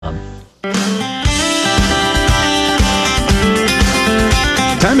Time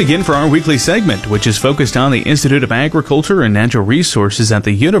again for our weekly segment, which is focused on the Institute of Agriculture and Natural Resources at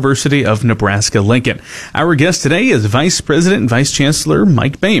the University of Nebraska-Lincoln. Our guest today is Vice President and Vice Chancellor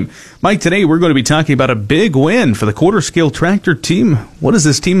Mike Boehm. Mike, today we're going to be talking about a big win for the quarter-scale tractor team. What is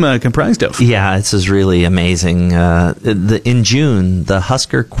this team comprised of? Yeah, this is really amazing. In June, the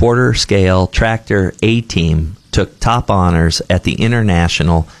Husker quarter-scale tractor A-team took top honors at the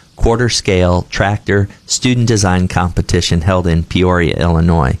International Quarter-Scale Tractor Student Design Competition held in Peoria,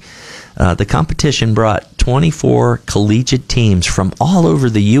 Illinois. The competition brought 24 collegiate teams from all over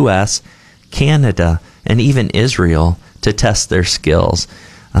the U.S., Canada, and even Israel to test their skills.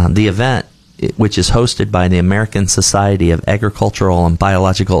 The event, which is hosted by the American Society of Agricultural and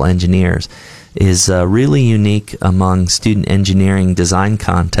Biological Engineers, is really unique among student engineering design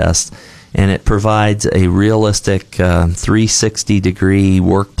contests, and it provides a realistic 360-degree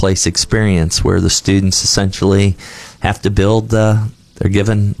workplace experience where the students essentially have to build. They're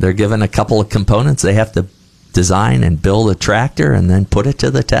given a couple of components. They have to design and build a tractor and then put it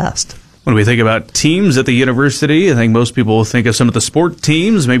to the test. When we think about teams at the university, I think most people will think of some of the sport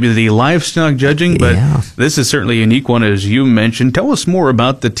teams, maybe the livestock judging, but This is certainly a unique one, as you mentioned. Tell us more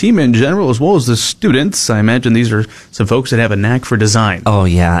about the team in general, as well as the students. I imagine these are some folks that have a knack for design. Oh,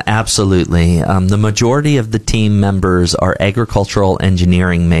 yeah, absolutely. The majority of the team members are agricultural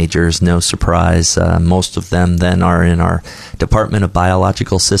engineering majors, no surprise. Most of them then are in our Department of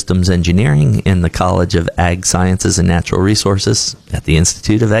Biological Systems Engineering in the College of Ag Sciences and Natural Resources at the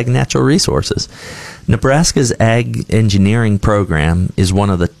Institute of Ag and Natural Resources. Nebraska's Ag Engineering program is one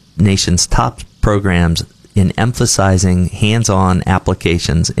of the nation's top programs in emphasizing hands-on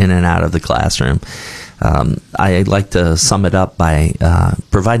applications in and out of the classroom. I like to sum it up by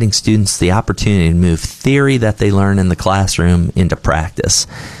providing students the opportunity to move theory that they learn in the classroom into practice.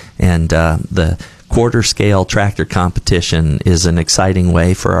 And the quarter-scale tractor competition is an exciting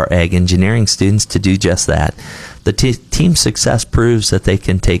way for our ag engineering students to do just that. The team success proves that they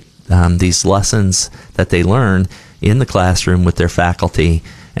can take these lessons that they learn in the classroom with their faculty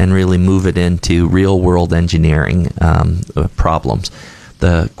and really move it into real-world engineering problems.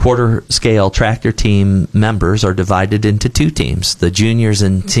 The quarter-scale tractor team members are divided into two teams. The juniors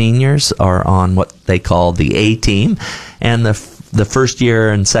and seniors are on what they call the A team, and the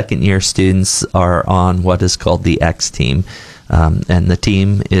first-year and second-year students are on what is called the X team. And the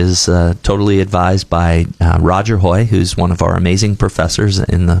team is totally advised by Roger Hoy, who's one of our amazing professors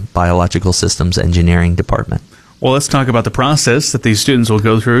in the Biological Systems Engineering Department. Well, let's talk about the process that these students will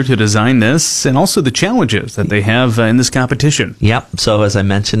go through to design this, and also the challenges that they have in this competition. Yep. So as I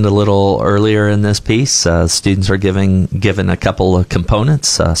mentioned a little earlier in this piece, students are given a couple of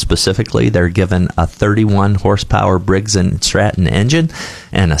components. Specifically, they're given a 31 horsepower Briggs & Stratton engine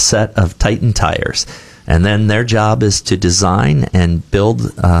and a set of Titan tires. And then their job is to design and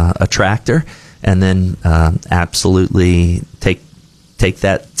build a tractor, and then absolutely take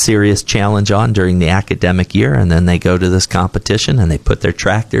that serious challenge on during the academic year. And then they go to this competition and they put their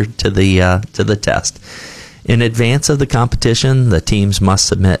tractor to the test. In advance of the competition, the teams must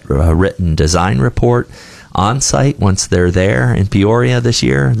submit a written design report on site. Once they're there in Peoria this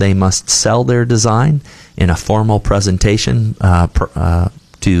year, they must sell their design in a formal presentation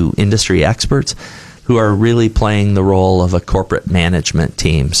to industry experts, who are really playing the role of a corporate management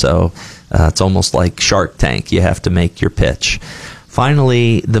team. So it's almost like Shark Tank. You have to make your pitch.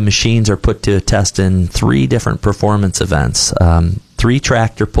 Finally, the machines are put to a test in 3 different performance events, 3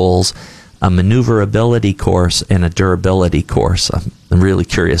 tractor pulls, a maneuverability course, and a durability course. I'm really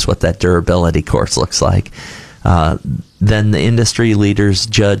curious what that durability course looks like. Then the industry leaders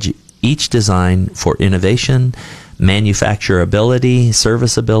judge each design for innovation, manufacturability,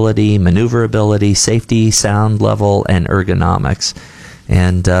 serviceability, maneuverability, safety, sound level, and ergonomics.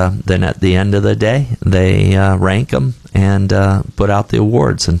 And then at the end of the day, they rank them and put out the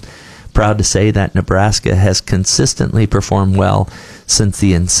awards. And proud to say that Nebraska has consistently performed well since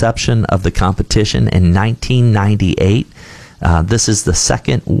the inception of the competition in 1998. This is the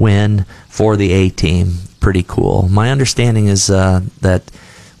second win for the A-team. Pretty cool. My understanding is that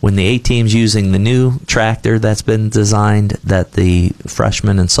when the A-team's using the new tractor that's been designed, that the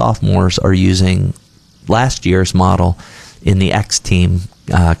freshmen and sophomores are using last year's model in the X-team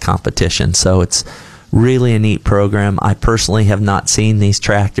competition. So it's really a neat program. I personally have not seen these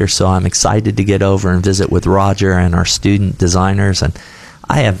tractors, so I'm excited to get over and visit with Roger and our student designers. And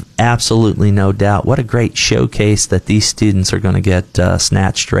I have absolutely no doubt what a great showcase that these students are going to get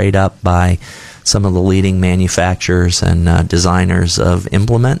snatched right up by some of the leading manufacturers and designers of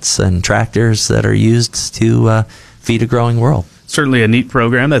implements and tractors that are used to feed a growing world. Certainly a neat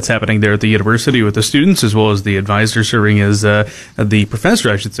program that's happening there at the university with the students as well as the advisor serving as the professor,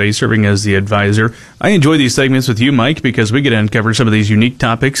 I should say, serving as the advisor. I enjoy these segments with you, Mike, because we get to uncover some of these unique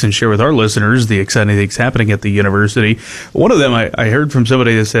topics and share with our listeners the exciting things happening at the university. One of them I heard from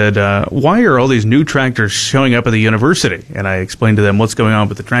somebody that said, why are all these new tractors showing up at the university? And I explained to them what's going on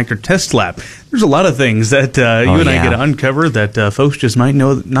with the tractor test lab. There's a lot of things that you and I get to uncover that folks just might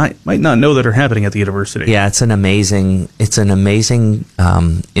not know that are happening at the university. Yeah, it's an amazing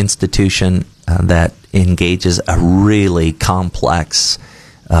institution that engages a really complex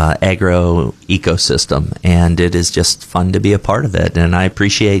agro ecosystem, and it is just fun to be a part of it. And I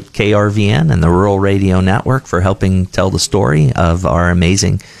appreciate KRVN and the Rural Radio Network for helping tell the story of our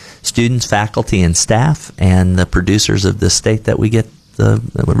amazing students, faculty, and staff, and the producers of this state that we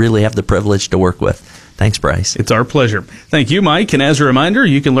really have the privilege to work with. Thanks, Bryce. It's our pleasure. Thank you, Mike. And as a reminder,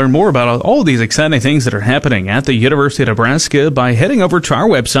 you can learn more about all these exciting things that are happening at the University of Nebraska by heading over to our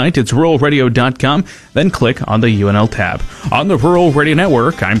website. It's ruralradio.com. Then click on the UNL tab. On the Rural Radio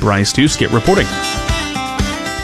Network, I'm Bryce Tuskett reporting.